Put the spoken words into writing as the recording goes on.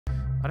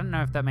I don't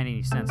know if that made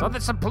any sense. Oh,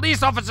 there's some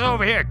police officers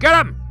over here. Get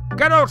them!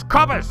 Get those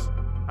coppers!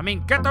 I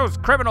mean, get those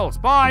criminals.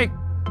 Bye!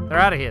 They're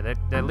out of here.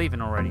 They're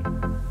leaving already.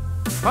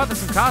 Oh, there's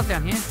some cars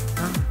down here.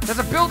 There's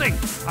a building!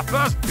 Our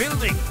first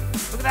building!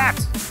 Look at that!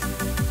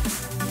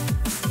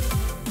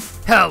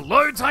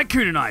 Hello,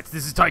 Tycoon-A-Nights.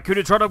 This is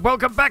Tycoon-A-Tron, and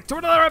welcome back to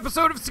another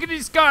episode of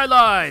City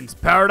Skylines,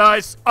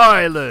 Paradise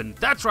Island.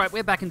 That's right,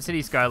 we're back in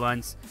City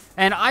Skylines.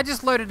 And I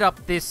just loaded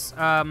up this,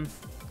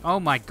 oh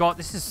my god,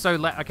 this is so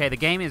loud. Okay, the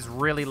game is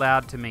really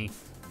loud to me.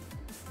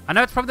 I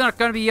know it's probably not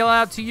going to be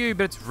loud to you,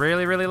 but it's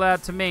really, really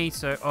loud to me.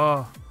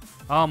 So,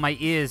 oh, my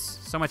ears,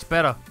 so much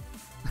better.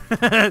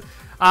 But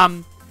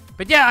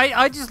yeah,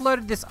 I just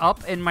loaded this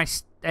up,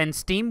 and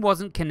Steam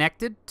wasn't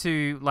connected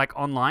to like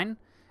online,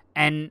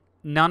 and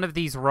none of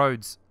these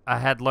roads I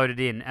had loaded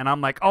in, and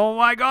I'm like, oh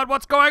my god,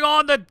 what's going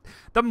on?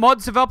 The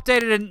mods have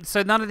updated, and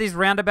so none of these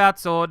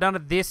roundabouts or none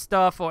of this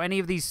stuff or any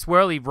of these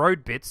swirly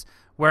road bits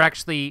were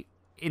actually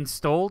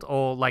installed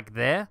or like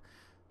there.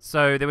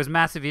 So there was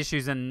massive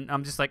issues, and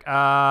I'm just like,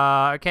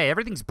 okay,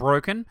 everything's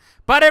broken,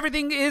 but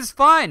everything is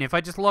fine. If I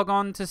just log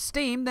on to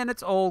Steam, then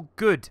it's all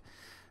good.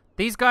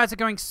 These guys are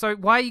going so...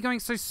 Why are you going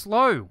so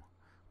slow?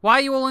 Why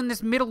are you all in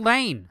this middle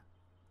lane?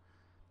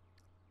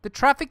 The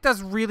traffic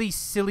does really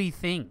silly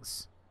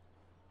things.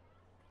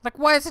 Like,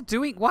 why is it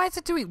doing... Why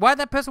did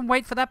that person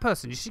wait for that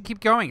person? You should keep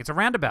going. It's a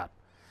roundabout.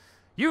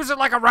 Use it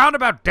like a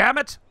roundabout, damn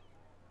it!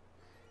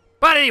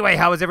 But anyway,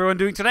 how is everyone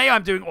doing today?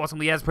 I'm doing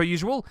awesomely as per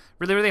usual.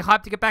 Really, really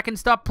hyped to get back and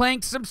start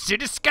playing some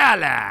City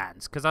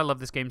Skylines. Because I love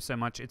this game so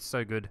much. It's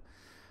so good.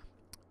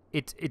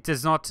 It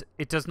does not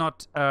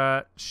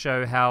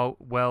show how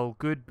well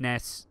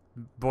goodness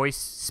voice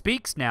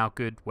speaks now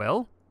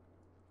well.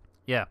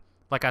 Yeah,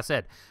 like I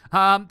said.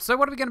 So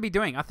what are we going to be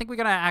doing? I think we're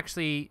going to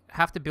actually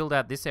have to build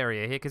out this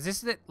area here, because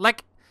this is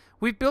like,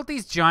 we've built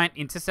these giant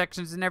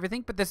intersections and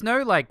everything, but there's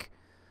no like,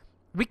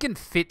 we can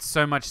fit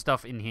so much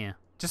stuff in here.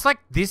 Just like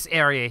this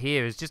area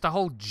here is just a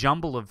whole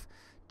jumble of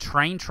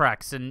train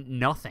tracks and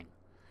nothing.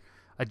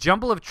 A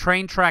jumble of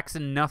train tracks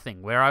and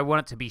nothing, where I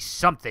want it to be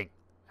something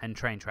and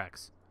train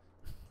tracks.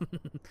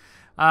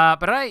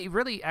 But I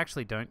really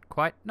actually don't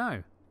quite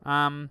know.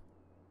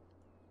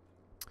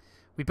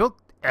 We built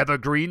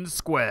Evergreen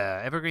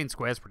Square. Evergreen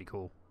Square is pretty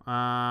cool.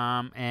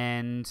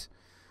 And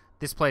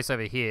this place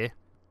over here,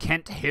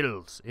 Kent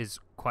Hills, is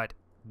quite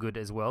good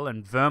as well.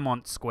 And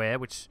Vermont Square,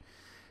 which...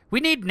 We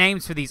need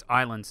names for these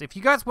islands. If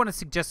you guys want to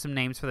suggest some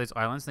names for those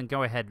islands, then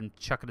go ahead and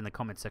chuck it in the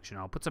comment section.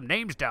 I'll put some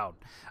names down.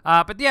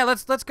 But yeah,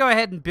 let's go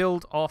ahead and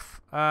build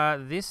off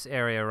this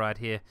area right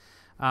here.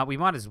 We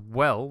might as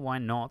well. Why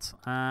not?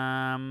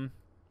 I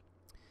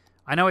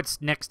know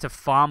it's next to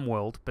Farm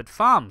World, but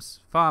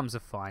farms are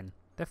fine.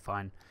 They're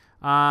fine.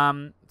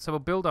 So we'll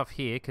build off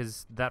here,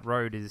 because that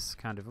road is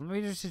kind of... Let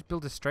me just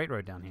build a straight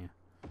road down here.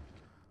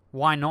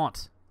 Why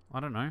not? I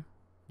don't know.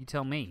 You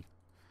tell me.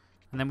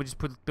 And then we'll just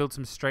build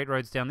some straight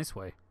roads down this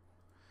way.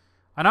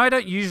 I know I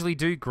don't usually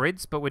do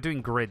grids, but we're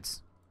doing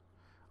grids.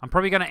 I'm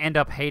probably going to end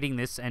up hating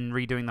this and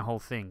redoing the whole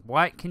thing.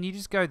 Why? Can you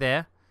just go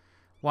there?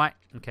 Why?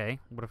 Okay,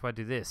 what if I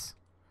do this?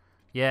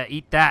 Yeah,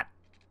 eat that.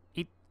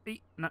 Eat,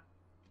 no.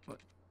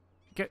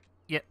 Go,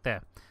 yeah,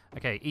 there.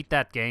 Okay, eat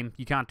that, game.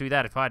 You can't do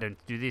that if I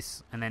don't do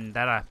this, and then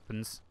that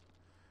happens.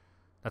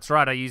 That's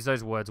right, I use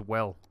those words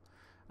well.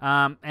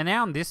 And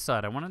now on this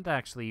side, I want it to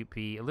actually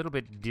be a little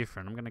bit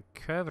different. I'm going to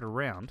curve it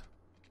around.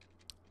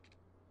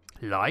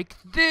 Like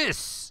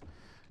this!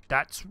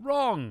 That's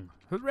wrong!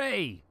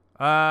 Hooray!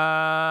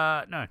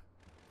 No.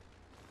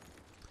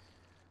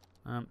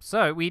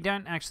 So, we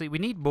don't actually... We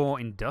need more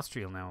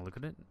industrial now, look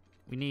at it.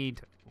 We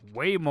need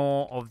way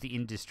more of the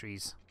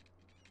industries.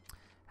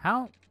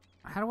 How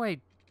do I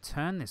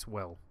turn this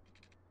well?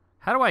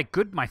 How do I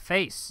good my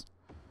face?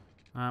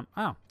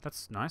 Oh,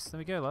 that's nice. There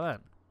we go, like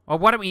that. Or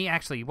why don't we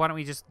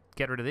just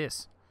get rid of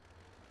this?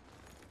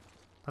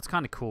 That's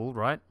kind of cool,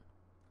 right?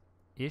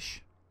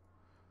 Ish.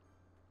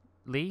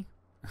 Lee?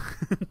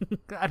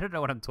 I don't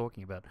know what I'm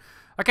talking about.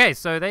 Okay,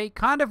 so they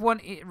kind of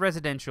want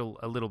residential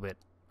a little bit.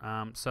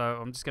 So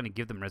I'm just going to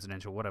give them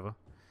residential, whatever.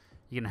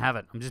 You can have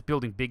it. I'm just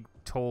building big,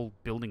 tall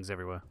buildings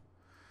everywhere.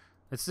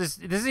 This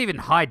is even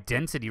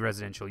high-density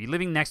residential. You're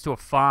living next to a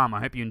farm. I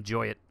hope you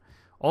enjoy it.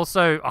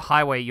 Also, a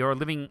highway. You're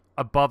living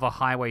above a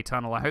highway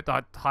tunnel. I hope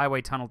the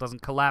highway tunnel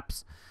doesn't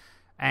collapse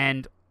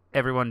and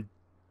everyone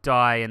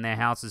die and their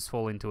houses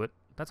fall into it.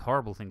 That's a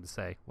horrible thing to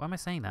say. Why am I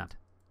saying that?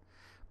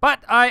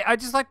 But I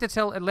just like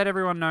to let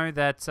everyone know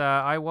that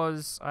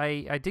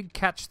I did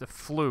catch the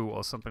flu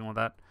or something like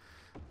that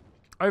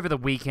over the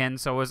weekend,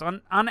 so I was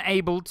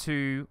unable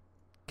to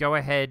go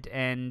ahead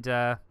and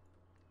make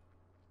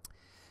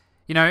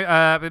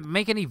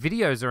any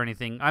videos or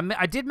anything.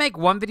 I did make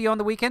one video on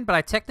the weekend, but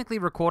I technically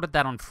recorded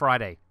that on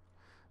Friday.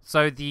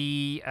 So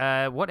the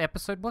what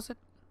episode was it?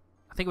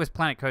 I think it was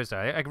Planet Coaster.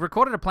 I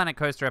recorded a Planet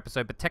Coaster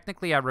episode, but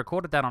technically I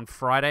recorded that on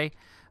Friday.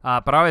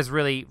 But I was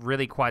really,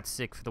 really quite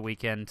sick for the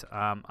weekend.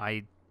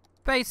 I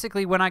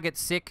basically, when I get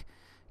sick,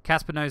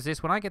 Casper knows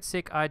this, when I get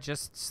sick, I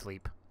just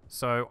sleep.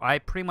 So I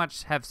pretty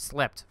much have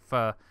slept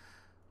for,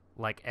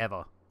 like,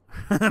 ever.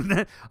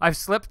 I've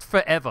slept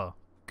forever.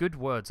 Good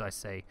words, I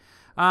say.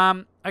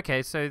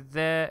 Okay, so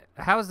there...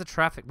 How is the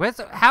traffic...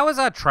 How is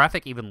our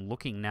traffic even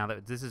looking now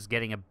that this is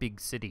getting a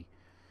big city?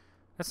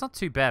 That's not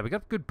too bad. We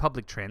got good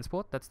public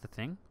transport. That's the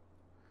thing.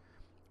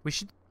 We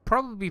should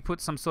probably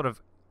put some sort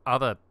of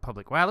other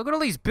public... Wow, look at all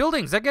these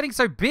buildings. They're getting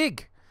so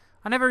big.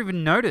 I never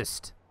even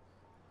noticed.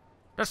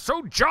 They're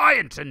so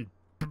giant and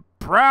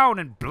brown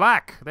and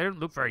black. They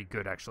don't look very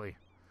good, actually.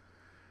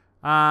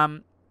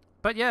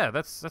 But yeah,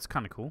 that's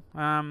kind of cool.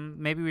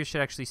 Maybe we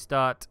should actually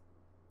start,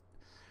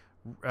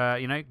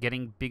 you know,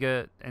 getting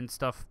bigger and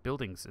stuff,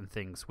 buildings and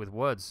things with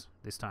words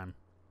this time.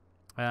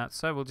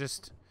 So we'll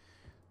just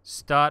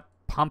start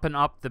pumping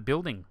up the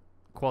building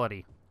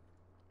quality.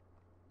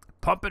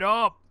 Pump it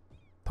up!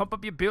 Pump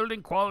up your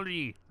building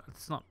quality!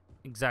 That's not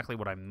exactly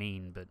what I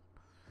mean, but...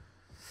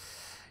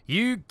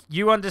 You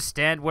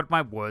understand what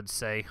my words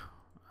say.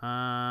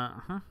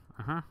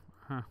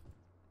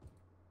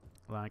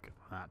 Like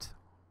that.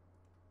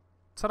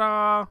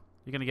 Ta-da!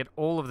 You're going to get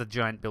all of the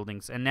giant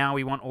buildings. And now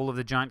we want all of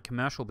the giant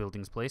commercial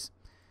buildings, please.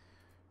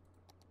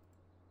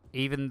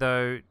 Even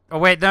though... Oh,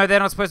 wait. No, they're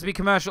not supposed to be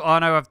commercial. Oh,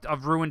 no.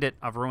 I've ruined it.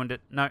 I've ruined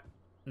it. No.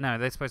 No,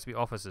 they're supposed to be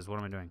offices. What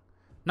am I doing?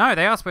 No,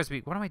 they are supposed to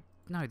be... What am I...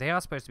 No, they are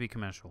supposed to be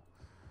commercial.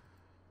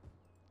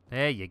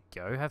 There you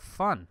go. Have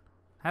fun.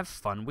 Have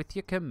fun with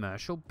your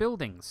commercial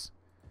buildings.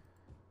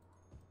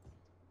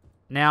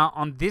 Now,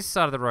 on this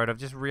side of the road, I've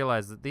just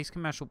realized that these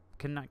commercial...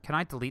 Can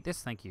I delete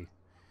this? Thank you.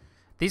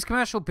 These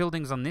commercial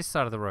buildings on this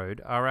side of the road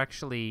are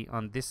actually...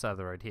 On this side of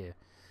the road here.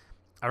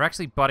 Are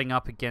actually butting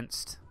up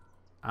against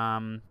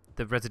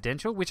the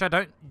residential, which I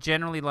don't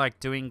generally like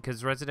doing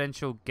because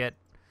residential get...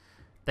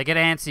 They get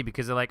antsy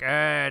because they're like,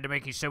 they're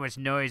making so much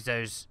noise,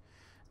 those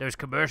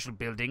commercial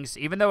buildings.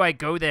 Even though I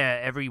go there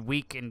every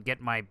week and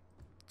get my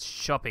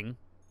shopping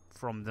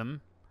from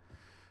them.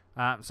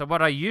 So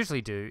what I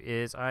usually do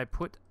is I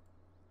put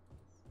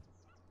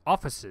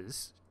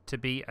offices to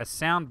be a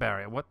sound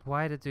barrier.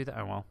 Why did I do that?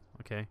 Oh, well,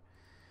 okay.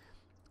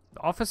 The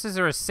offices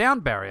are a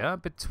sound barrier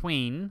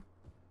between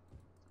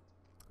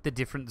the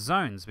different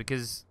zones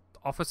because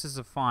offices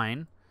are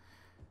fine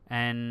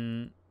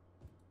and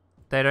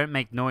they don't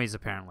make noise,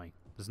 apparently.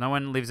 There's no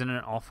one lives in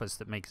an office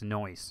that makes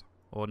noise.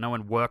 Or no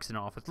one works in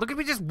an office. Look at,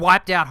 we just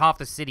wiped out half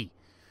the city.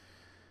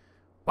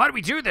 Why do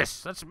we do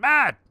this? That's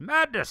mad.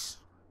 Madness.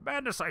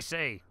 Madness, I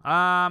say.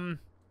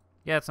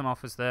 Yeah, some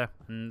office there.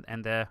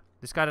 And there.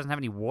 This guy doesn't have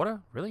any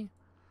water? Really?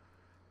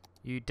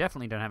 You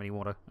definitely don't have any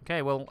water.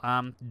 Okay, well,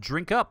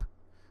 drink up.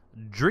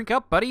 Drink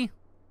up, buddy.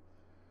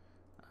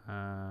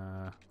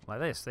 Like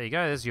this. There you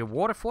go. There's your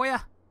water for you.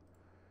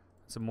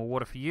 Some more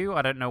water for you.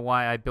 I don't know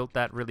why I built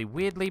that really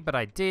weirdly, but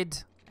I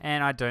did.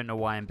 And I don't know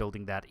why I'm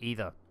building that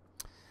either.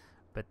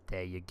 But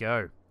there you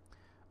go.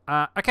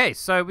 Okay,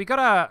 so we got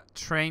a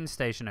train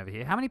station over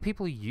here. How many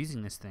people are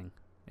using this thing?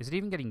 Is it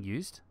even getting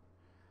used?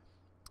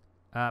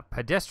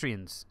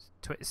 Pedestrians.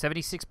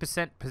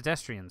 76%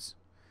 pedestrians.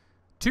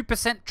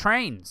 2%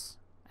 trains.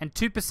 And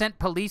 2%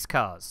 police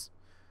cars.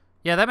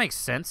 Yeah, that makes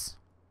sense.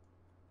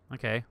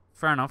 Okay,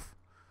 fair enough.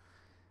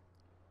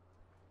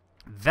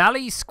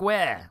 Valley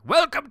Square.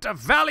 Welcome to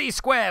Valley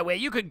Square, where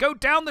you can go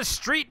down the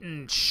street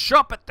and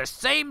shop at the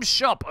same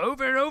shop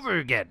over and over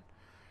again.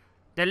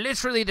 They're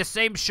literally the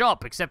same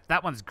shop, except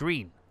that one's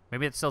green.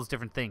 Maybe it sells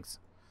different things.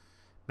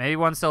 Maybe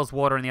one sells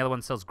water and the other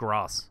one sells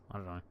grass. I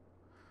don't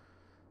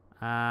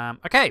know.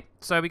 Okay,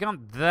 so we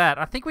got that.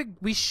 I think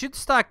we should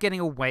start getting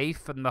away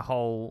from the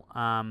whole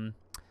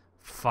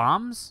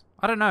farms.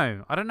 I don't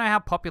know. I don't know how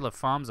popular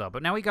farms are,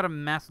 but now we got a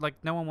mass... Like,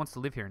 no one wants to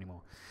live here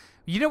anymore.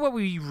 You know what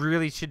we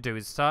really should do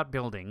is start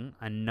building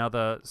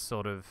another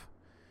sort of...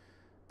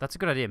 That's a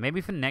good idea.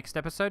 Maybe for next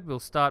episode, we'll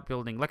start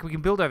building... Like, we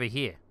can build over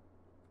here.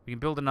 We can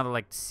build another,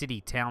 like,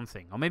 city-town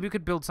thing. Or maybe we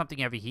could build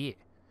something over here.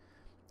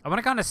 I want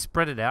to kind of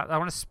spread it out. I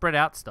want to spread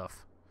out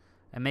stuff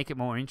and make it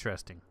more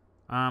interesting.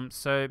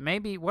 So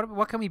maybe...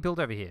 What can we build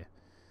over here?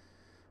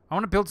 I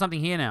want to build something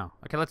here now.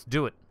 Okay, let's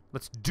do it.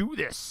 Let's do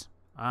this.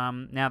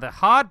 Now, the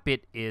hard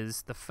bit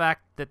is the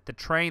fact that the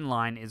train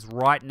line is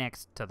right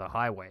next to the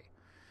highway.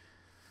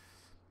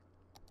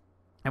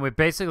 And we're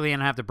basically going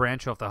to have to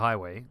branch off the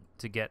highway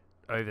to get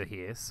over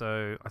here.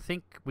 So I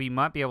think we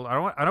might be able...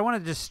 I don't want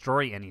to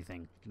destroy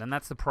anything. Then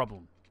that's the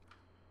problem.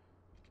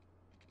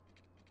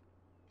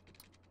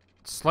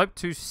 Slope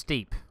too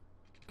steep.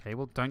 Okay,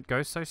 well, don't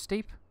go so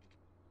steep.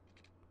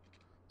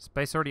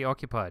 Space already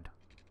occupied.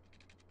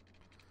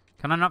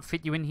 Can I not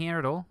fit you in here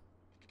at all?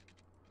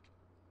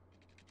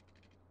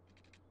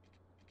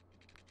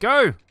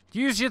 Go!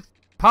 Use your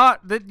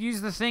part that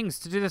use the things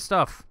to do the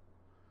stuff.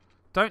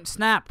 Don't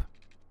snap.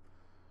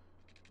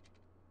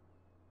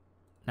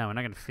 No, we're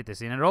not going to fit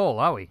this in at all,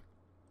 are we?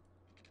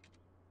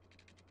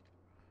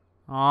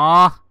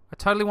 Aw, I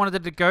totally wanted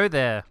it to go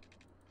there.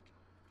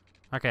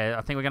 Okay,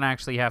 I think we're going to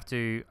actually have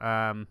to,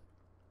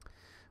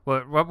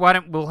 well,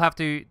 we'll have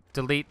to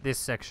delete this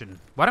section.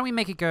 Why don't we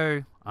make it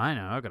go, I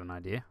know, I got an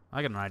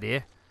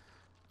idea.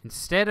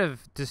 Instead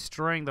of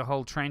destroying the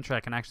whole train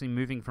track and actually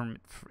moving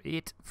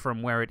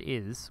from where it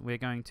is, we're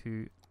going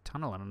to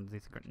tunnel it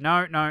underneath the ground. No,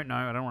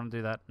 I don't want to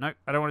do that. No,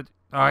 I don't want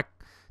to,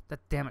 That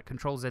damn it,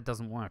 Control Z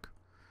doesn't work.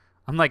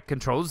 I'm like,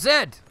 Control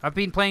Z! I've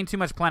been playing too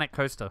much Planet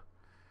Coaster.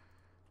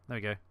 There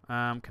we go.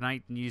 Can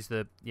I use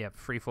the,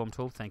 freeform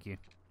tool? Thank you.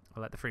 I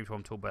like the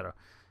freeform tool better.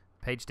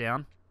 Page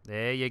down.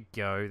 There you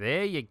go.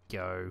 There you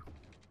go.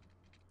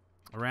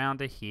 Around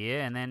to here,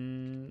 and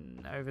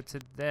then over to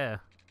there.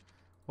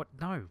 What?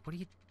 No. What do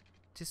you...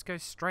 Just go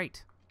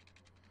straight.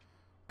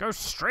 Go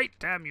straight,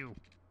 damn you!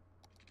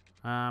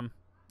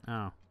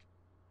 Oh.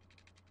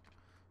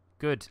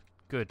 Good.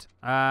 Good.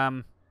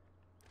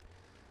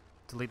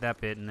 Delete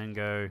that bit and then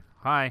go,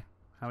 hi,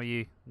 how are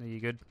you? Are you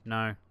good?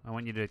 No, I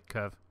want you to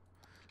curve.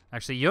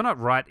 Actually, you're not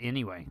right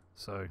anyway,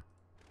 so...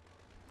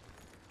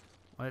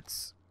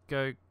 Let's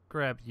go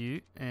grab you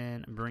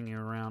and bring you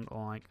around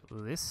like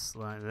this,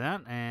 like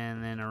that,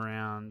 and then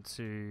around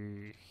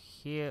to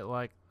here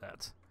like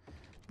that.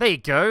 There you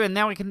go, and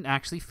now we can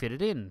actually fit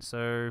it in,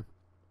 so...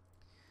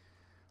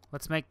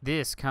 Let's make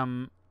this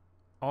come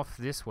off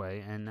this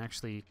way and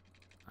actually,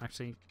 I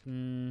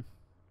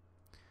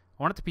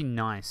want it to be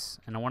nice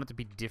and I want it to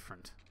be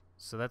different.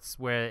 So that's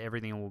where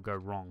everything will go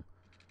wrong.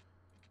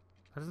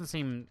 That doesn't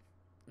seem,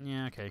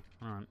 yeah, okay,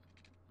 all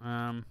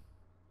right.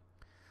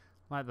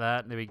 Like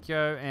that, there we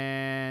go,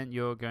 and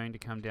you're going to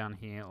come down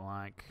here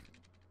like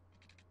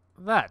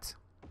that.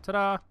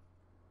 Ta-da!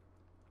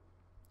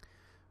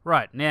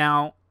 Right,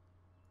 now,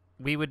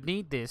 we would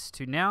need this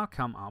to now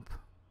come up.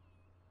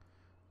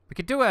 We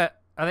could do a...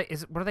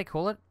 what do they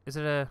call it? Is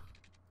it a...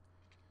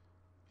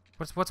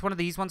 What's one of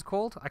these ones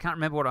called? I can't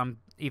remember what I'm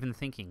even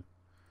thinking.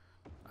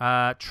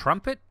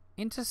 Trumpet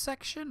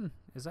intersection?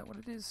 Is that what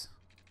it is?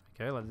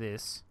 Okay, like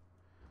this.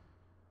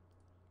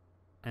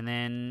 And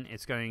then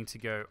it's going to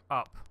go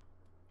up.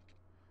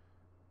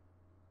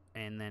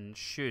 And then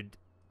should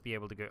be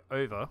able to go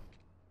over.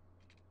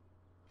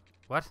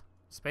 What?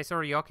 Space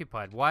already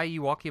occupied. Why are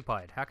you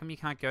occupied? How come you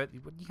can't go...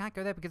 You can't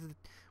go there because...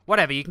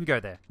 Whatever, you can go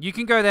there. You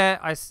can go there.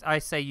 I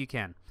say you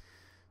can.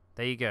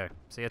 There you go.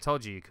 See, I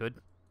told you could.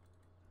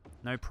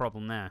 No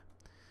problem there.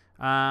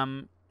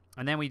 And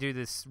then we do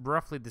this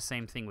roughly the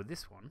same thing with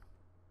this one.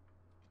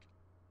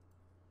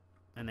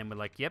 And then we're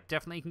like, yep,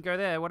 definitely you can go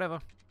there. Whatever.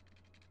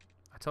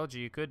 I told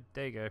you could.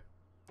 There you go.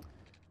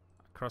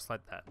 Cross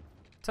like that.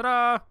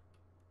 Ta-da!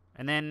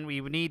 And then we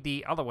would need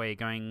the other way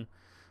going.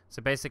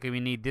 So basically we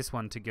need this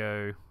one to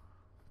go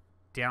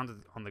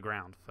down on the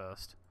ground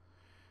first.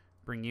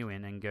 Bring you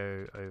in and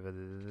go over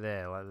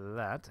there like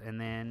that. And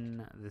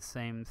then the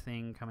same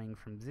thing coming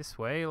from this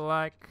way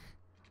like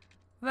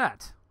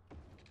that.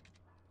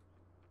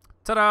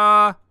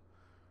 Ta-da!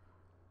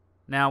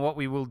 Now what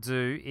we will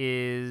do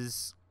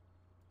is...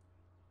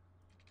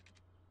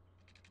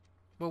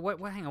 Well,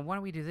 wait, hang on. Why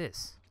don't we do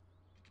this?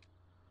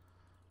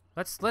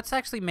 Let's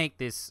actually make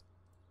this...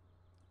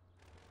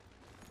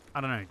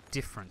 I don't know,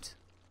 different.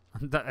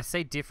 I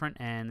say different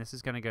and this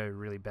is going to go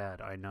really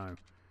bad, I know.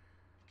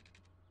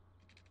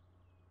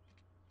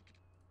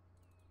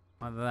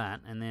 Like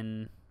that, and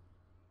then...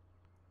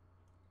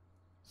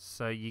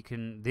 So you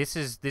can... This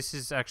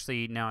is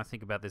actually, now I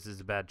think about this, is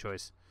a bad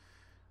choice.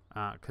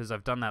 Because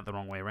I've done that the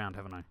wrong way around,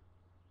 haven't I?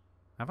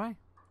 Have I?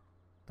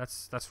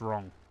 That's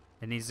wrong.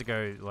 It needs to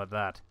go like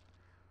that.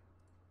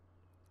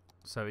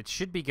 So it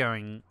should be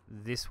going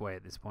this way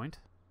at this point.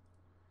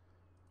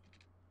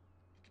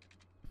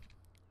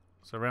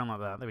 So around like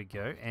that, there we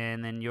go.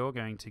 And then you're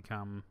going to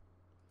come...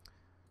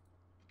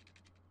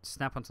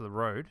 Snap onto the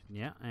road,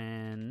 yeah,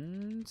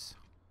 and...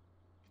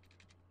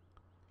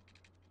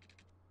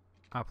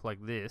 Up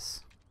like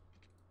this.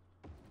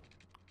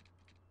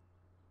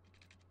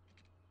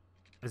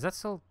 Is that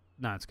still...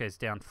 No, it goes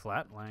down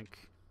flat,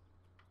 like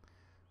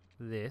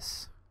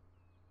this.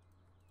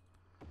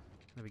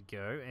 There we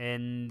go.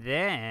 And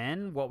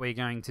then what we're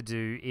going to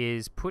do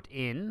is put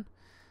in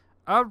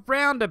a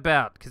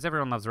roundabout, because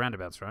everyone loves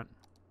roundabouts, right?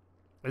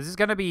 This is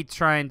going to be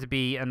trying to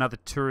be another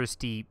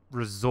touristy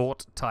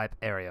resort type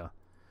area.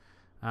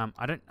 I'm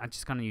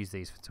just going to use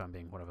these for the time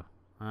being, whatever.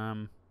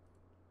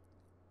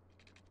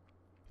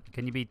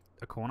 Can you be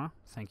a corner?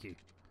 Thank you.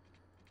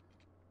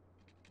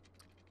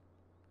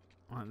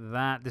 Like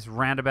that. This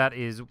roundabout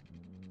is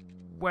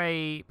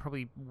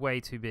probably way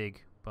too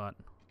big, but...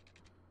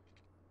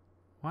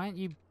 Why aren't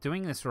you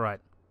doing this right?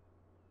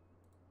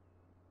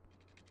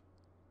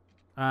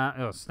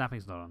 Oh,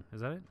 snapping's not on.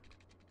 Is that it?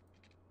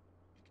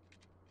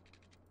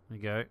 There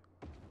you go.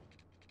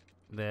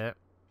 There.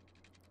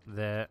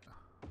 There.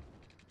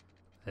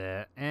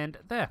 There. And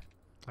there.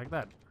 Like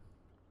that.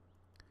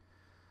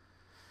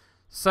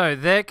 So,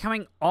 they're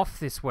coming off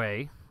this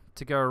way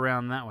to go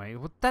around that way.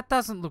 Well, that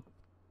doesn't look...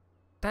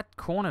 That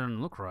corner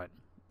doesn't look right.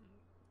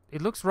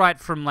 It looks right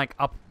from, like,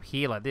 up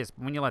here like this.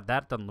 But when you're like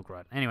that, it doesn't look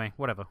right. Anyway,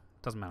 whatever.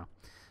 Doesn't matter.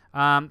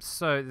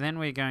 So, then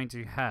we're going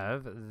to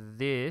have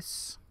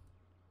this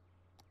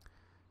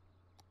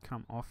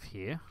come off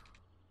here.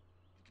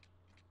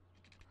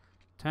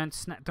 Don't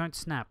snap. Don't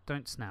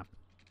snap.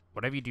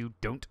 Whatever you do,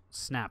 don't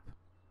snap.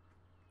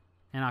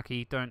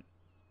 Anarchy, don't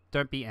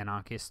be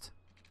anarchist.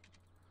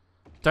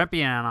 Don't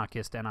be an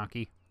anarchist,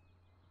 anarchy.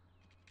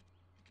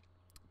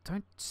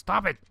 Don't...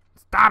 Stop it!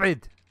 Stop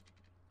it!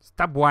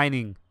 Stop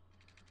whining.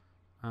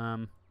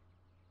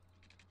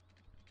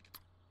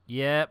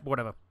 Yeah,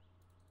 whatever.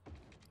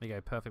 There you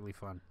go, perfectly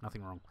fine.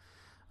 Nothing wrong.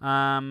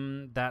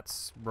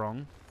 That's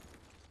wrong.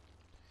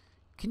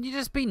 Can you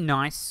just be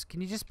nice? Can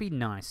you just be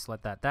nice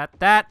like that?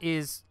 That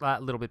is a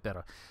little bit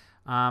better.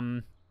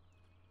 Of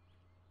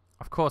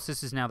course,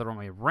 this is now the wrong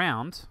way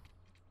around.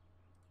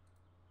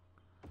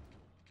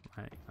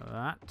 Like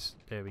that.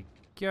 There we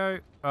go.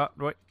 Oh,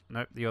 wait.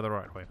 Nope, you're the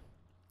right way.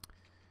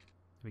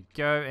 There we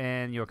go,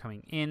 and you're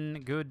coming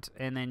in. Good.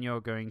 And then you're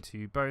going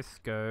to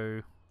both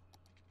go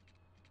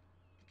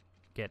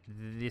get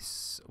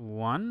this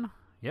one.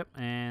 Yep,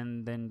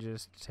 and then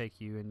just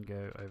take you and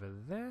go over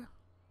there.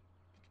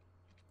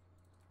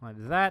 Like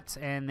that,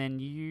 and then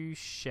you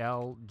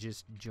shall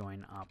just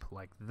join up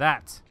like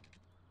that.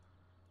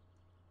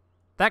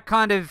 That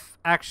kind of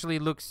actually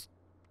looks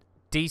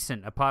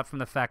decent, apart from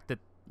the fact that,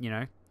 you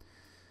know,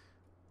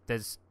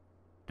 there's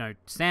no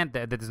sand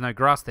there, there's no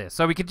grass there.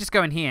 So we could just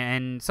go in here,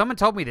 and someone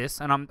told me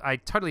this, and I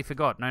totally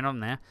forgot. No, not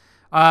in there.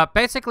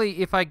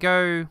 Basically, if I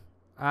go...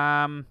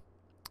 is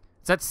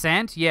that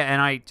sand? Yeah,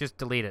 and I just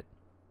delete it.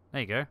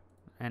 There you go.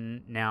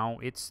 And now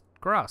it's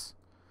grass.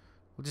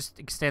 We'll just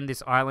extend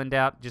this island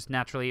out just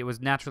naturally. It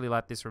was naturally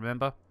like this,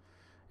 remember?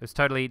 It was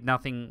totally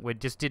nothing. We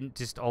just didn't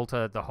just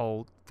alter the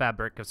whole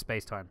fabric of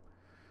space-time.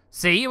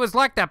 See, it was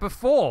like that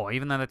before,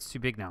 even though that's too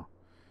big now.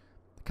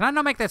 Can I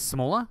not make that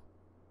smaller?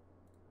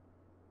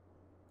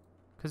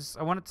 Because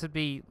I want it to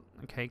be...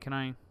 Okay, can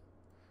I...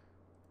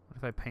 What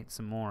if I paint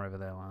some more over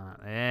there like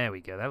that? There we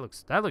go. That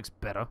looks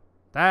better.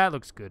 That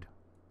looks good.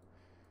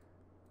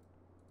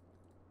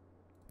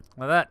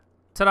 Like that.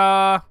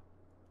 Ta-da!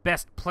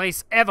 Best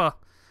place ever!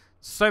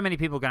 So many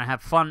people are going to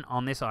have fun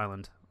on this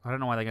island. I don't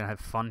know why they're going to have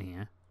fun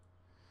here.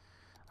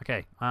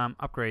 Okay,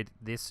 upgrade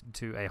this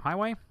to a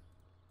highway.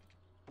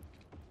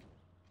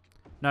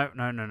 No.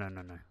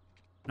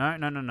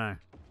 No.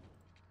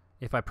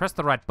 If I press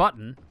the right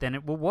button, then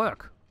it will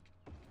work.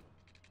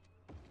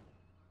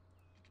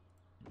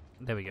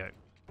 There we go.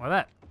 Like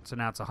that. So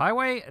now it's a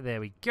highway. There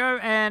we go.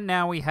 And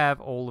now we have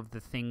all of the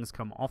things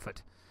come off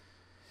it.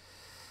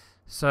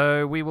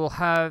 So we will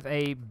have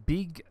a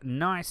big,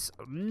 nice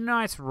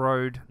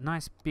road,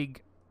 nice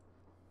big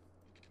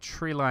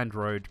tree-lined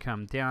road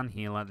come down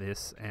here like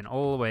this and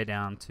all the way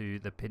down to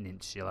the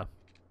peninsula,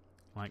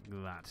 like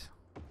that.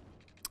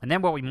 And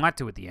then what we might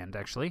do at the end,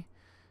 actually,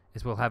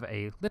 is we'll have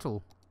a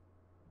little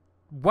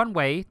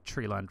one-way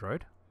tree-lined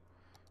road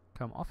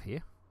come off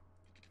here.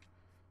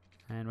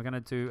 And we're going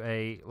to do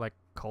a, like,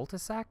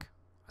 cul-de-sac?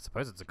 I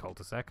suppose it's a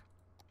cul-de-sac.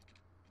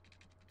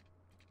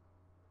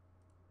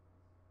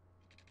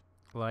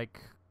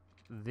 Like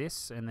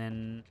this, and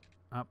then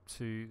up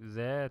to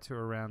there, to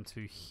around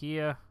to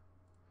here,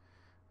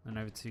 then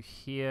over to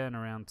here, and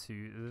around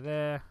to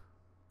there.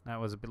 That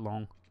was a bit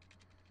long.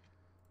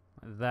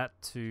 That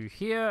to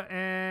here,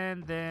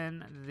 and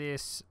then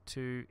this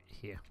to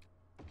here.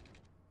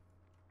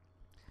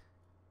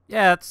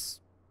 Yeah, that's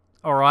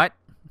alright.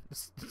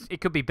 It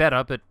could be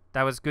better, but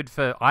that was good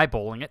for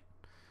eyeballing it.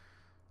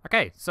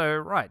 Okay, so,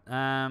 right,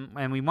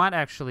 and we might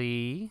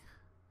actually...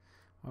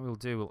 What we'll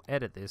do, we'll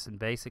edit this and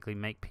basically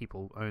make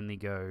people only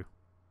go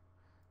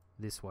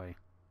this way.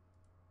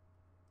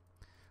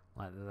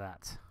 Like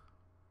that.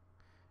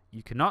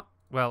 You cannot...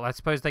 Well, I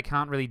suppose they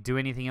can't really do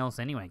anything else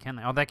anyway, can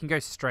they? Oh, they can go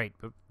straight,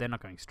 but they're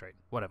not going straight.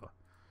 Whatever.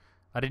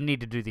 I didn't need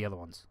to do the other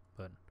ones,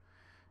 but...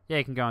 Yeah,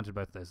 you can go into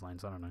both of those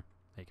lanes. I don't know.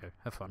 There you go.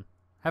 Have fun.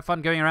 Have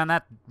fun going around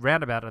that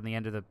roundabout on the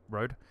end of the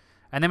road.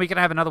 And then we can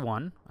have another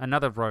one,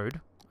 another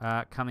road,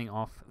 coming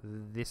off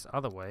this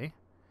other way.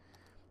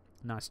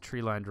 Nice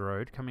tree-lined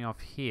road coming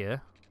off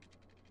here.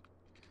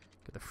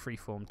 Get the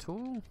freeform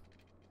tool.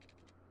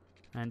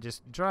 And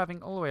just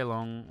driving all the way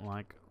along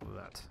like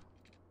that.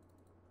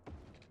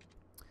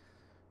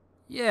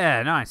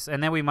 Yeah, nice.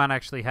 And then we might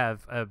actually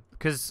have a...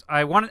 Because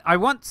I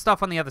want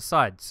stuff on the other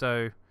side,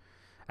 so...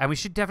 And we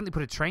should definitely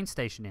put a train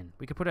station in.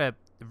 We could put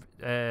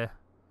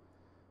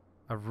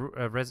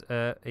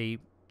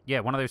yeah,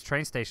 one of those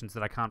train stations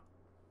that I can't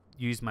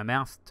use my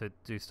mouth to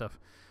do stuff.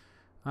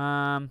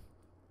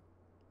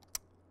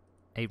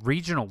 A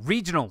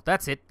regional,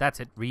 that's it,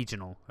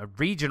 regional. A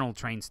regional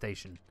train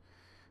station.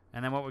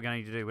 And then what we're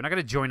going to do, we're not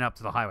going to join up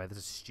to the highway, this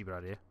is a stupid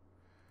idea.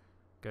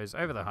 Goes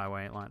over the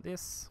highway like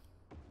this.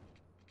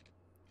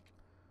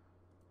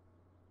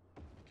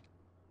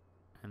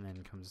 And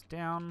then comes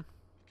down.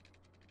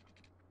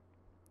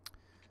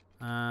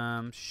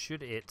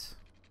 Should it...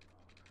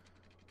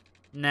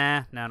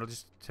 Nah, it'll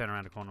just turn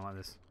around a corner like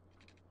this.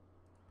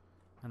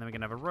 And then we're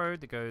going to have a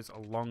road that goes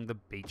along the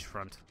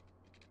beachfront.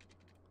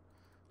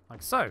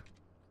 Like so.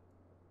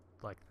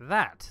 Like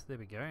that. There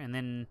we go. And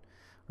then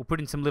we'll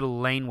put in some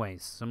little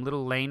laneways. Some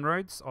little lane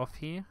roads off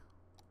here.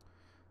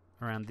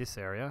 Around this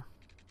area.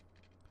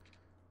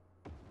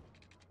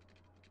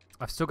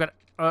 I've still got...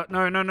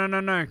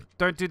 no.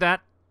 Don't do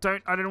that.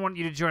 I don't want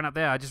you to join up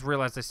there. I just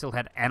realized I still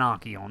had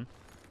anarchy on.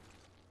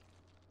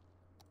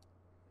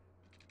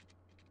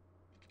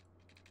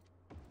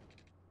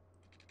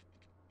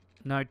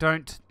 No,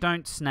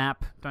 don't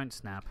snap. Don't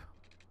snap.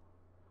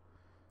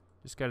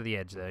 Just go to the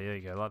edge there. There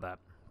you go, like that.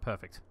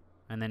 Perfect.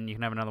 And then you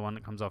can have another one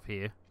that comes off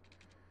here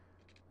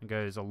and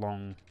goes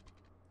along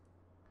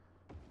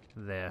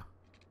there.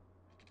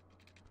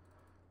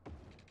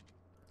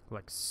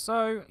 Like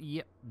so.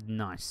 Yep.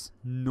 Nice.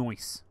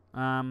 Nice.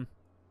 I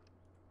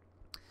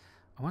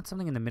want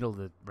something in the middle of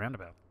the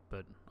roundabout,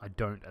 but I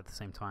don't at the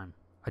same time.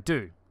 I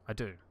do,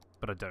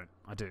 but I don't.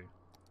 I do.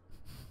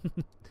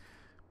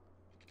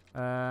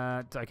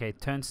 Okay,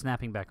 turn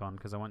snapping back on,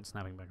 because I want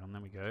snapping back on.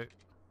 There we go.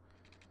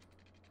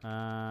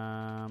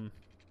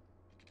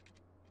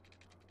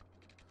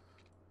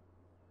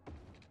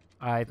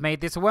 I've made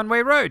this a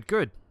one-way road.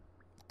 Good.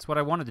 That's what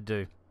I wanted to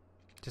do.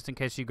 Just in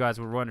case you guys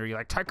were wondering, you're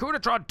like,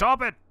 Tycoon-A-Tron,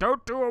 stop it!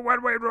 Don't do a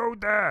one-way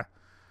road there!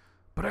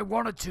 But I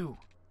wanted to.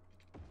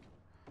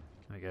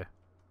 There we go.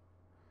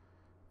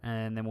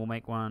 And then we'll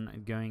make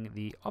one going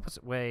the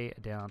opposite way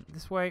down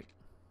this way.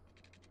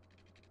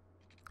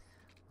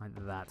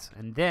 Like that.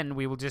 And then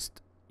we will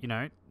just, you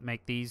know,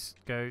 make these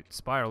go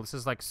spiral. This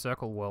is like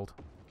Circle World.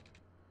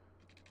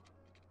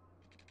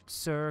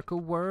 Circle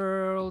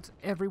World.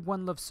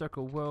 Everyone loves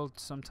Circle World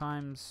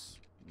sometimes.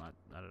 I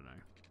don't know.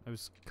 It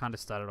was kind of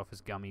started off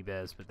as Gummy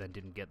Bears, but then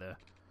didn't get there.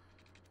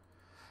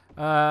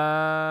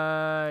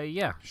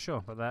 Yeah,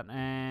 sure, for that.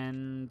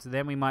 And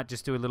then we might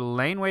just do a little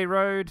laneway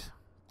road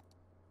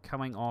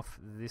coming off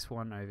this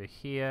one over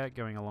here,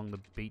 going along the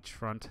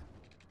beachfront.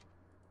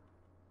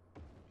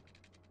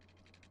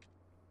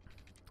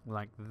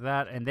 Like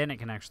that, and then it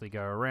can actually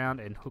go around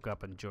and hook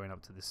up and join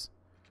up to this.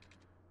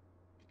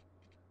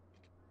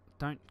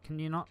 Can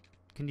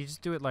you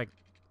just do it like,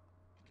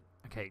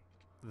 okay,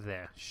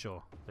 there,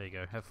 sure, there you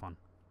go, have fun.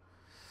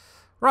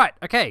 Right,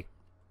 okay.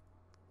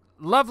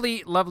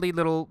 Lovely, lovely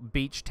little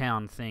beach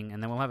town thing,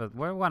 and then we'll have a,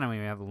 why don't we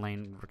have a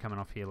lane coming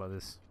off here like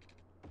this?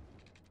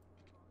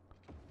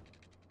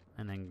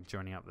 And then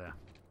joining up there.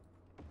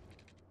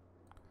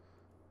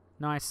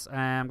 Nice,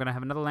 I'm going to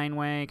have another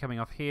laneway coming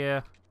off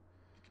here.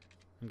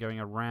 And going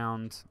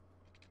around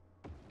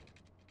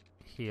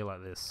here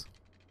like this.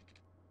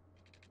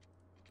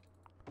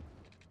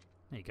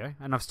 There you go.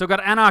 And I've still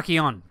got Anarchy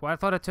on. Well, I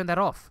thought I turned that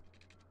off.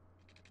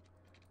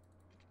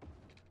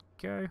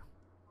 Go.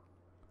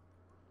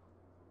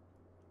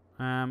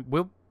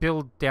 We'll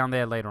build down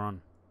there later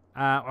on.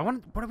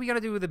 What are we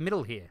gonna do with the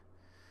middle here?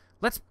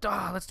 Let's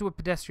do a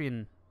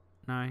pedestrian.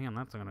 No, hang on.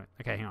 That's not gonna.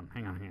 Okay,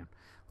 hang on.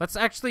 Let's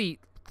actually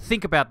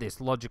think about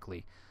this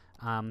logically.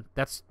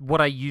 That's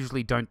what I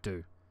usually don't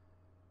do.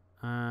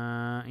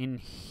 In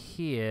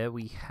here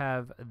we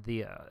have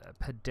the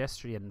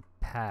pedestrian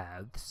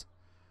paths,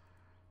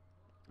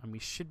 and we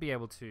should be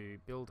able to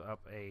build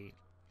up a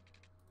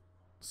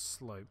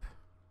slope.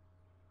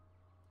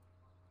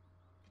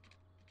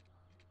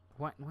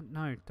 What?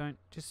 No, don't.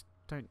 Just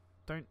don't.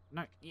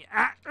 No.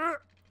 Yeah.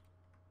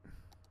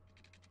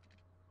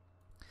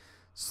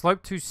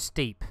 Slope too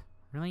steep.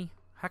 Really?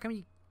 How come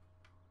you?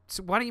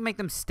 So why don't you make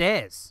them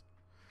stairs?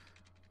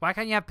 Why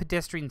can't you have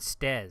pedestrian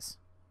stairs?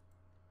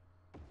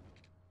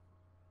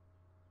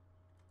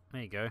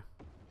 There you go.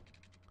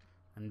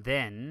 And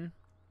then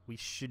we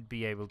should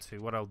be able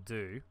to, what I'll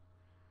do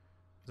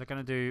is I'm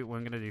going to do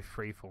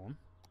freeform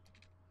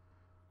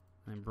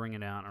and bring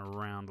it out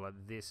around like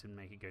this and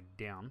make it go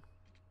down.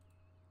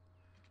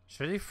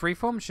 Should I do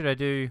freeform? Should I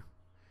do,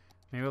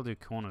 maybe I'll do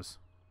corners.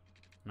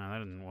 No, that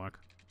didn't work.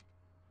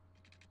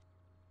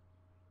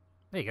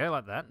 There you go,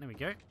 like that. There we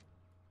go.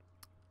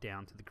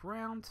 Down to the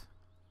ground.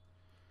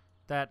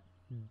 That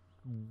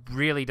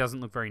really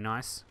doesn't look very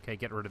nice. Okay,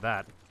 get rid of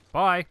that.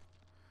 Bye.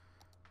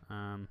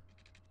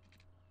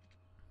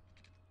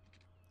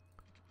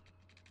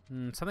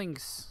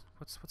 Something's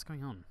what's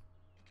going on?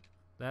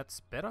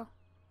 That's better,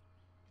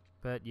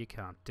 but you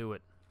can't do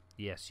it.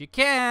 Yes, you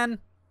can.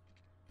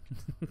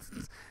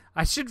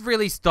 I should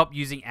really stop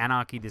using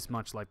Anarchy this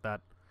much like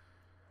that.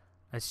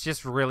 It's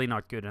just really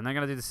not good. And they're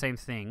gonna do the same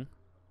thing.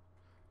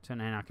 Turn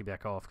Anarchy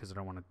back off because I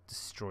don't want to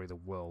destroy the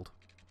world.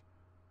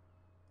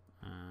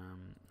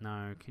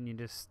 No, can you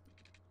just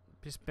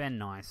bend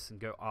nice and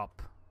go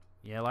up?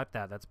 Yeah, like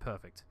that. That's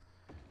perfect.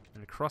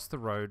 And across the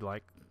road,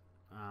 like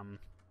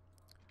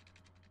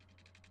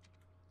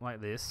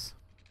this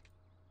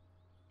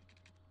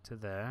to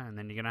there, and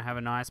then you're gonna have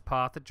a nice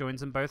path that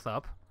joins them both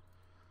up.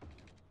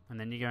 And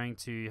then you're going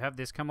to have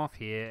this come off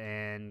here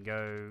and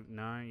go.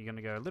 No, you're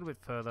gonna go a little bit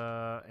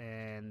further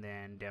and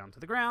then down to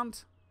the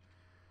ground.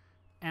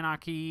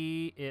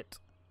 Anarchy it.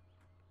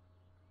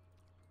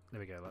 There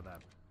we go, like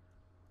that.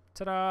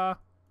 Ta-da!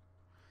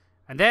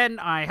 And then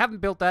I haven't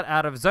built that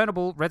out of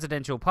zonable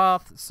residential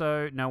path,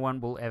 so no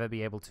one will ever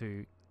be able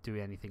to do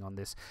anything on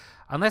this.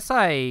 Unless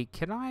I...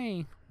 Can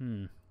I...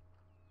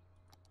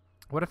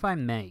 What if I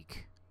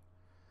make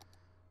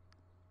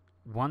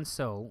one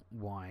cell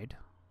wide?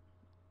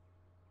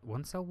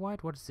 One cell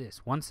wide? What is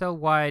this? One cell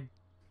wide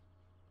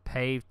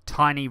paved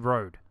tiny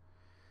road.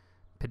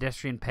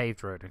 Pedestrian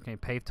paved road. Okay,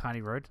 paved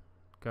tiny road.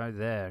 Go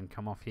there and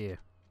come off here.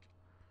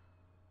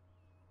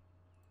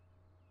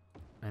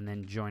 And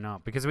then join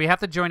up. Because we have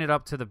to join it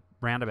up to the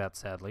roundabout,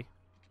 sadly.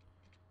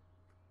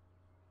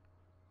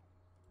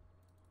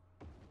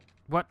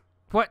 What?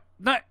 What?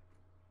 No!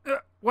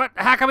 What?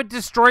 How come it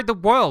destroyed the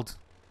world?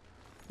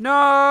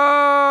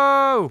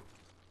 No!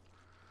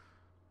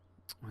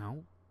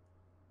 Well,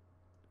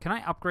 can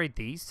I upgrade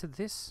these to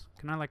this?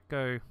 Can I, like,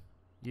 go...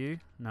 You?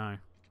 No.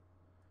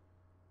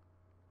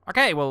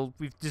 Okay, well,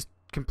 we've just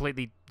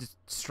completely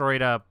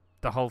destroyed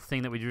the whole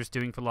thing that we were just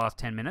doing for the last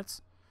 10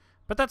 minutes.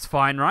 But that's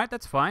fine, right?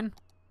 That's fine.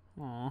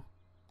 Aww.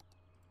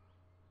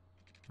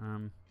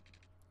 Down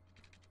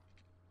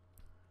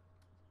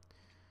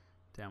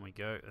we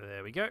go.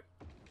 There we go.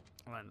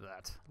 Like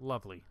that.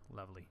 Lovely,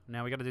 lovely.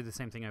 Now we got to do the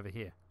same thing over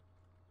here.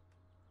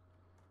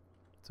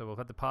 So we'll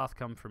have the path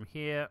come from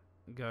here,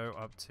 go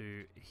up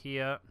to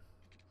here,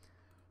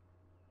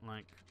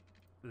 like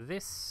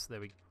this. There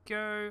we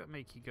go.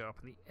 Make you go up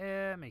in the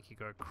air. Make you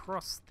go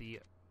across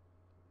the.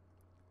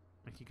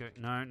 Make you go.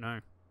 No, no.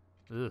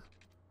 Ugh.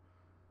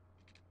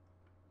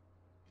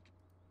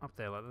 Up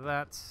there like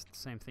that.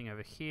 Same thing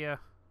over here.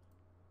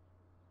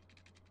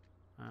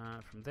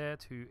 From there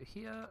to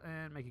here,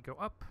 and make it go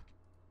up.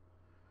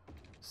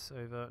 It's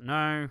over.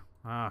 No.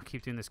 Ah, I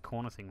keep doing this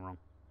corner thing wrong.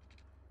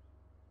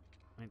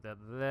 Make that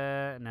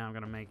there. Now I'm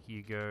going to make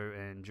you go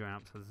and join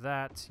up to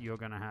that. You're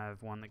going to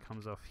have one that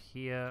comes off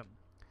here.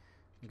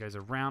 It goes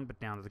around, but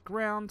down to the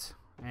ground.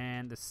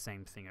 And the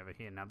same thing over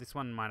here. Now, this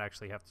one might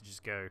actually have to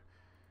just go...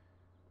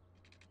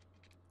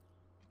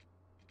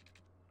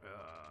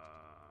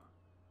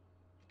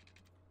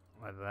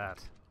 like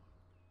that.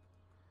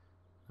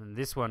 And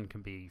this one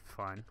can be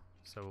fine.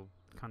 So we'll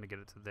kind of get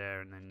it to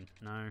there and then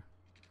no. A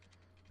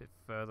bit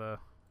further.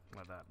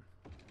 Like that.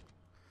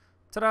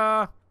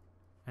 Ta-da!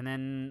 And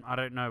then, I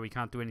don't know, we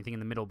can't do anything in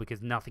the middle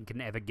because nothing can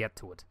ever get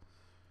to it.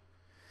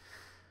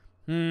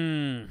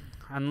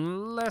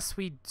 Unless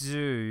we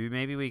do,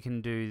 maybe we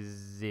can do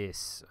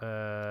this.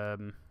 I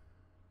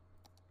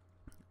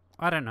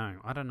don't know.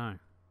 I don't know.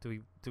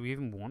 Do we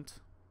even want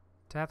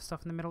to have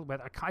stuff in the middle?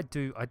 But I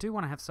do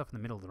want to have stuff in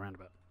the middle of the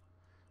roundabout.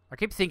 I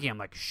keep thinking, I'm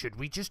like, should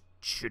we do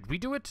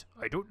it?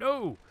 I don't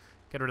know.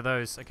 Get rid of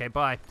those. Okay,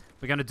 bye.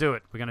 We're going to do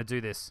it. We're going to do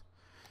this.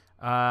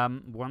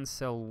 1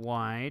 cell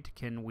wide.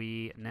 Can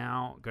we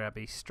now grab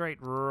a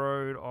straight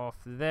road off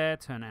there,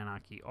 turn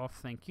anarchy off,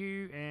 thank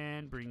you,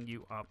 and bring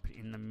you up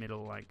in the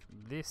middle like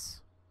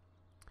this.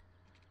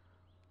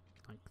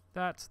 Like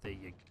that. There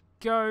you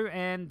go.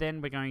 And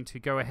then we're going to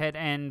go ahead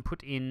and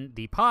put in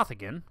the path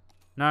again.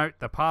 No,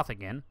 the path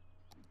again.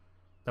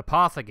 The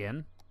path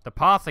again. The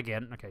path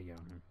again. Okay, yeah.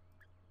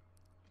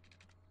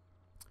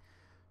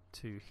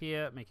 To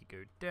here, make it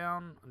go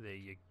down. There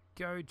you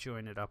go.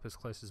 Join it up as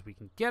close as we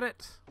can get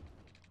it.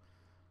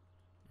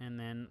 And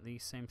then the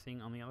same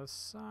thing on the other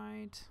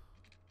side.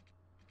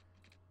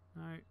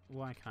 No,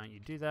 why can't you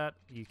do that?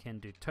 You can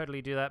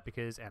totally do that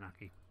because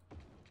anarchy.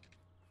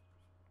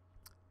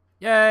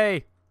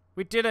 Yay!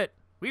 We did it!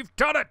 We've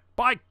done it!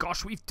 By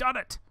gosh, we've done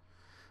it!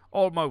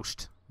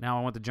 Almost. Now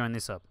I want to join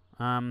this up.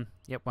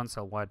 Yep, 1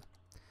 cell wide.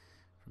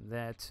 From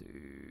there to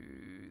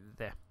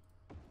there.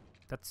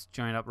 That's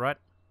joined up, right?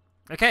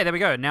 Okay, there we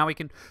go. Now we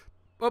can...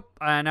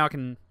 now I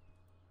can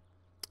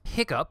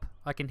hiccup.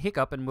 I can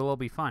hiccup and we'll all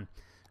be fine.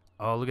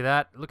 Oh, look at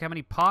that. Look how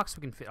many parks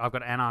we can fit. I've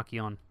got anarchy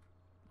on.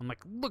 I'm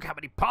like, look how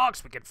many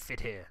parks we can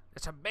fit here.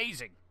 It's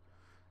amazing.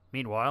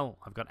 Meanwhile,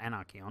 I've got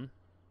anarchy on.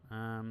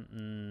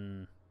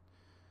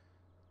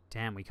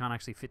 Damn, we can't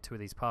actually fit 2 of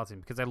these paths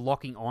in because they're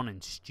locking on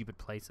in stupid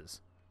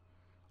places.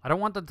 I don't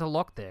want them to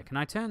lock there. Can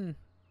I turn...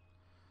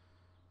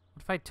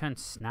 What if I turn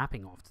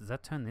snapping off? Does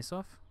that turn this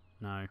off?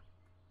 No.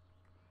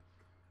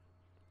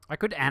 I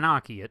could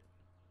anarchy it.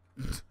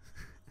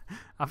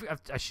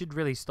 I should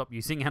really stop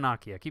using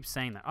anarchy. I keep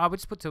saying that. Oh, we'll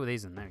just put 2 of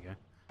these in. There we go.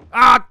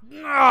 Ah!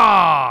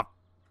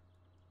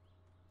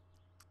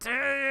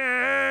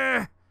 Oh!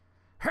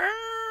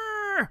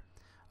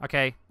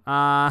 Okay.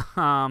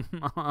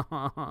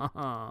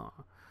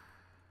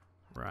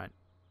 Right.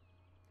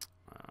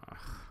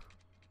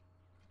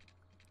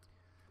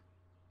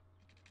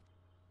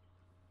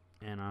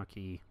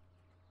 Anarchy.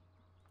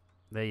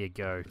 There you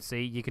go.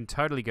 See, you can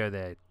totally go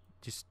there.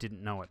 Just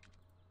didn't know it.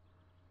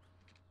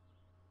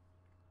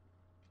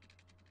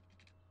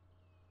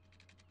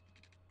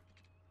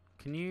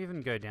 Can you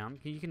even go down?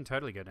 You can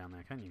totally go down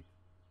there, can't you?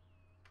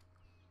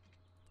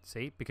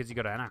 See? Because you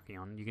got anarchy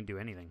on, you can do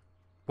anything.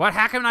 What?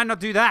 How can I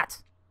not do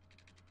that?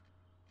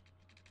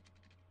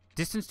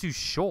 Distance too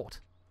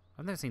short.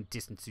 I've never seen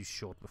distance too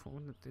short before.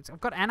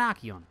 I've got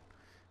anarchy on.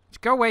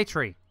 Just go away,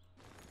 tree.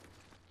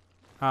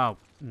 Oh,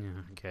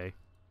 yeah, okay.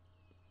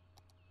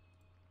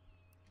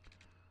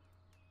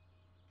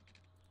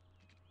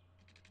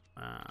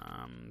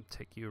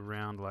 Take you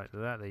around like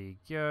that. There you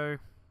go.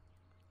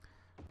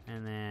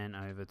 And then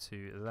over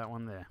to that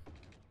one there.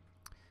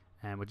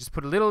 And we'll just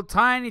put a little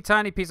tiny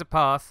piece of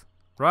path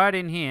right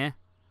in here.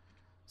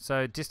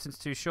 So distance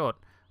too short.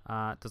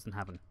 It doesn't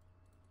happen.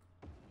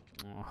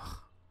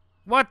 Oh.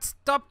 What?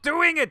 Stop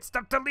doing it!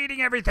 Stop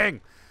deleting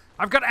everything!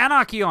 I've got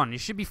anarchy on. You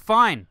should be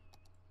fine.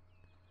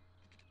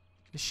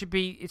 It should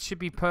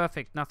be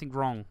perfect. Nothing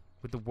wrong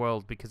with the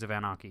world because of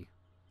anarchy.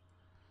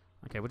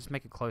 Okay, we'll just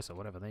make it closer.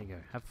 Whatever. There you go.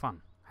 Have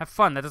fun. Have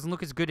fun. That doesn't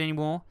look as good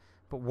anymore.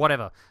 But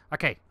whatever.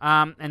 Okay,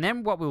 and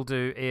then what we'll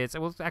do is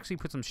we'll actually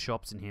put some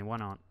shops in here. Why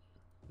not?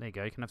 There you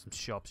go. You can have some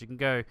shops. You can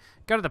go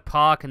to the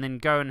park and then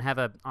go and have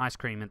an ice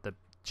cream at the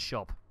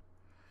shop.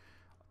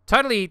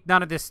 Totally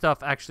none of this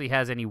stuff actually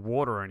has any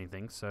water or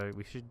anything, so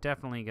we should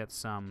definitely get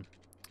some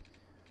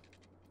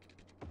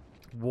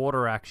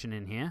water action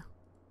in here.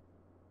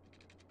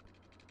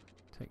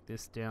 Take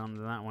this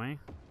down that way,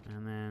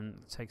 and then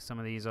take some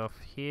of these off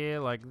here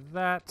like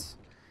that.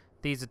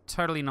 These are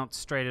totally not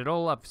straight at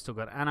all. I've still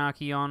got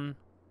anarchy on.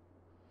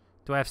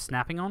 Do I have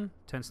snapping on?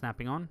 Turn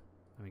snapping on.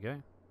 There we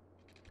go.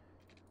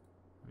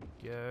 There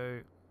we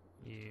go.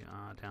 You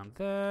are down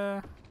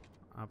there.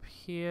 Up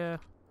here.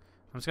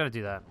 I'm just going to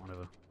do that.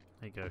 Whatever.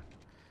 There you go. And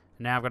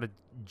now I've got to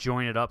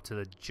join it up to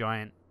the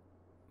giant...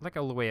 Like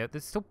all the way out.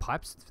 There's still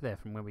pipes there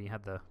from where we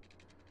had the...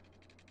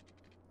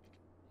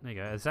 There you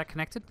go. Is that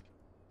connected?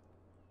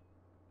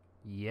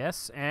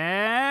 Yes.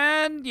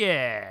 And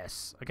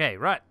yes. Okay,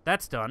 right.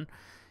 That's done.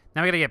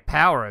 Now we got to get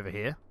power over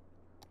here.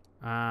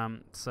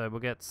 So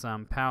we'll get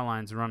some power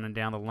lines running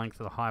down the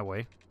length of the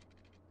highway.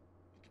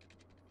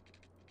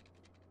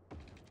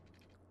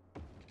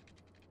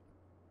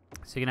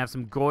 So you can have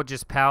some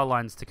gorgeous power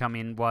lines to come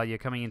in while you're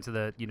coming into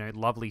the, you know,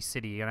 lovely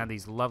city. You're going to have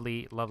these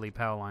lovely, lovely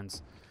power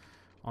lines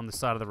on the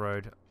side of the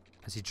road.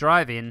 As you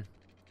drive in,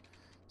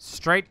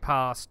 straight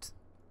past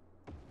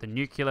the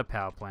nuclear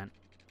power plant.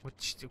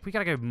 Which, we got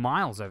to go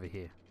miles over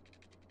here.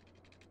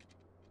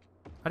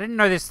 I didn't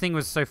know this thing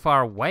was so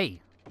far away.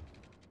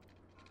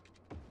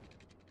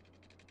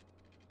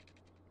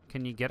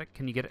 Can you get it?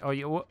 Can you get it? Oh,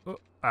 you...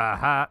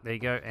 aha, there you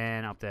go.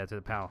 And up there to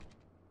the power.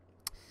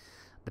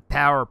 The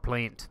power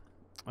plant.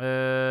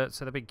 So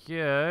there we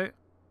go.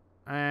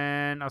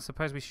 And I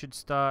suppose we should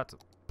start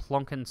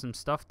plonking some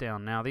stuff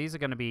down. Now, these are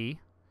going to be...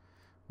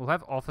 We'll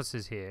have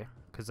offices here,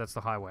 because that's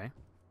the highway.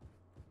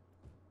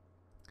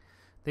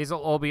 These will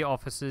all be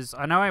offices.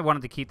 I know I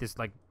wanted to keep this,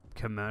 like,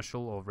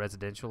 commercial or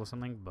residential or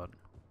something, but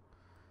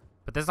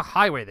there's a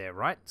highway there,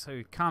 right?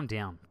 So calm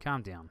down.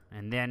 Calm down.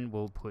 And then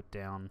we'll put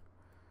down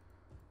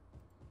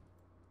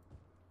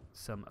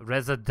some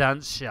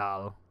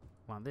residential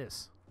like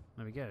this.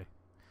 There we go.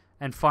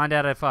 And find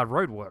out if our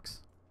road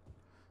works.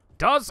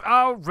 Does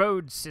our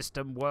road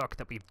system work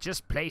that we've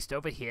just placed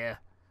over here?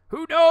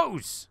 Who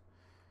knows?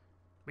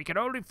 We can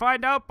only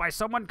find out by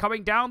someone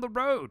coming down the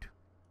road.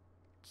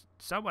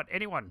 Someone,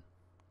 anyone.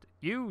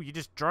 You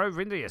just drove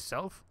into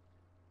yourself.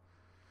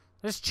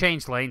 I just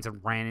changed lanes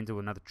and ran into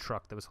another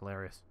truck. That was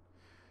hilarious.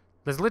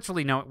 There's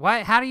literally no...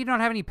 Why? How do you not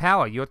have any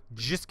power? You're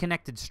just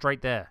connected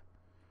straight there.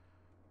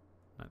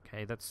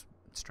 Okay, that's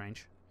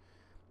strange.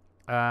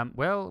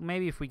 Well,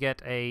 maybe if we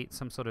get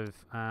some sort of...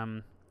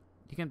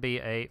 you can be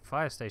a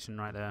fire station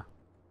right there.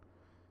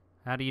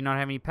 How do you not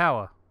have any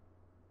power?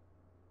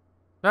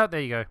 Oh,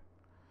 there you go.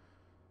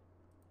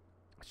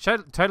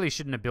 Totally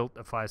shouldn't have built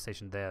a fire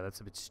station there. That's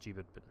a bit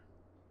stupid, but...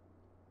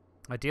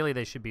 Ideally,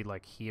 they should be,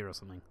 like, here or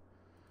something.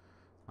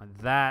 Like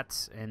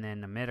that, and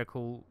then a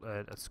medical...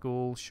 a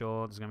school,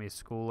 sure. There's going to be a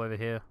school over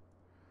here.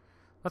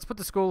 Let's put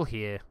the school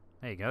here.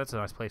 There you go. That's a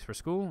nice place for a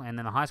school. And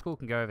then the high school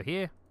can go over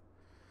here.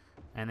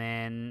 And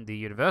then the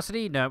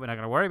university. No, we're not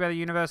going to worry about the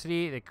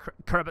university. The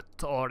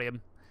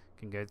crematorium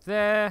can go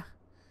there.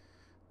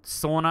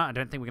 Sauna. I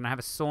don't think we're going to have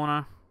a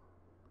sauna.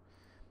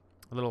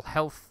 A little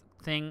health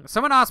thing.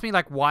 Someone asked me,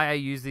 like, why I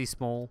use these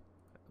small...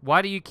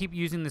 Why do you keep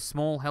using the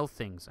small health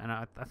things? And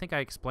I think I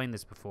explained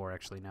this before,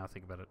 actually, now I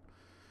think about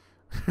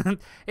it.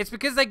 It's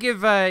because they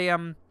give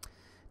a...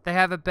 they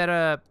have a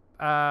better...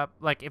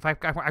 like, if I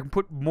can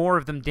put more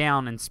of them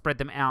down and spread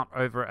them out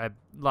over a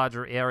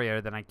larger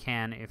area than I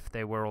can if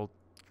they were all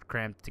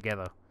crammed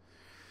together.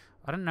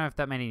 I don't know if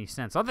that made any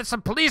sense. Oh, there's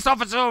some police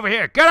officers over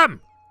here! Get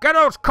them! Get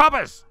those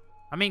coppers!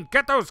 I mean,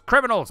 get those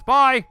criminals!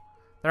 Bye!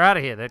 They're out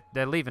of here.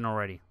 They're leaving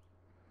already.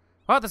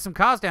 Oh, there's some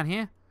cars down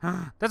here.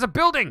 There's a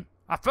building!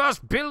 Our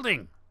first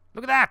building!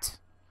 Look at that!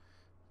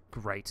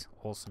 Great.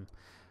 Awesome.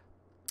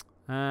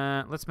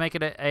 Let's make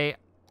it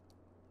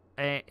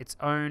its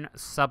own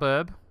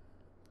suburb.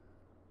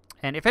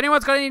 And if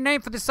anyone's got any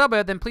name for the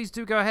suburb, then please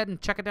do go ahead and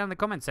check it down in the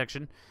comment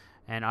section.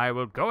 And I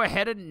will go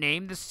ahead and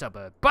name the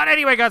suburb. But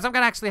anyway, guys, I'm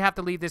going to actually have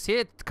to leave this here.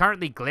 It's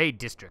currently Glade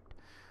District.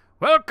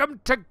 Welcome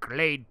to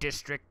Glade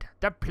District,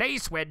 the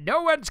place where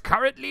no one's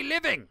currently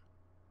living.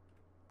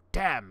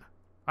 Damn.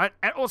 And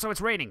also, it's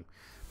raining.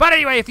 But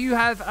anyway, if you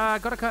have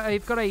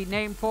you've got a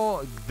name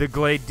for the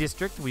Glade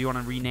District, or you want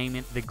to rename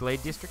it the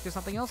Glade District or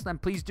something else, then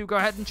please do go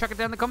ahead and check it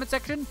down in the comment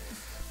section.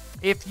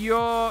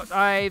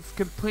 I've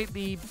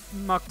completely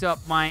mucked up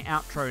my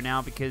outro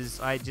now because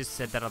I just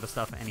said that other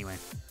stuff anyway.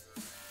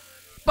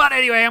 But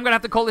anyway, I'm going to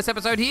have to call this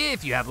episode here.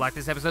 If you have liked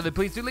this episode, then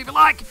please do leave a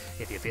like.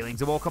 If your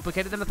feelings are more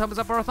complicated than a thumbs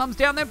up or a thumbs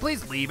down, then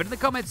please leave it in the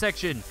comment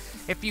section.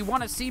 If you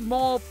want to see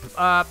more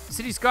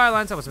City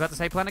Skylines, I was about to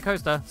say Planet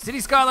Coaster, City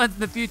Skylines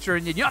in the future,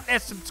 and you're not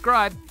yet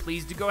subscribed,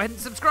 please do go ahead and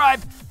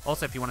subscribe.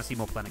 Also, if you want to see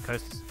more Planet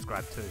Coaster,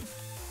 subscribe too.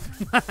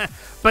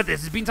 But this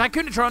has been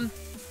Tycoon-A-Tron,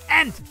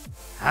 and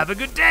have a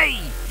good day!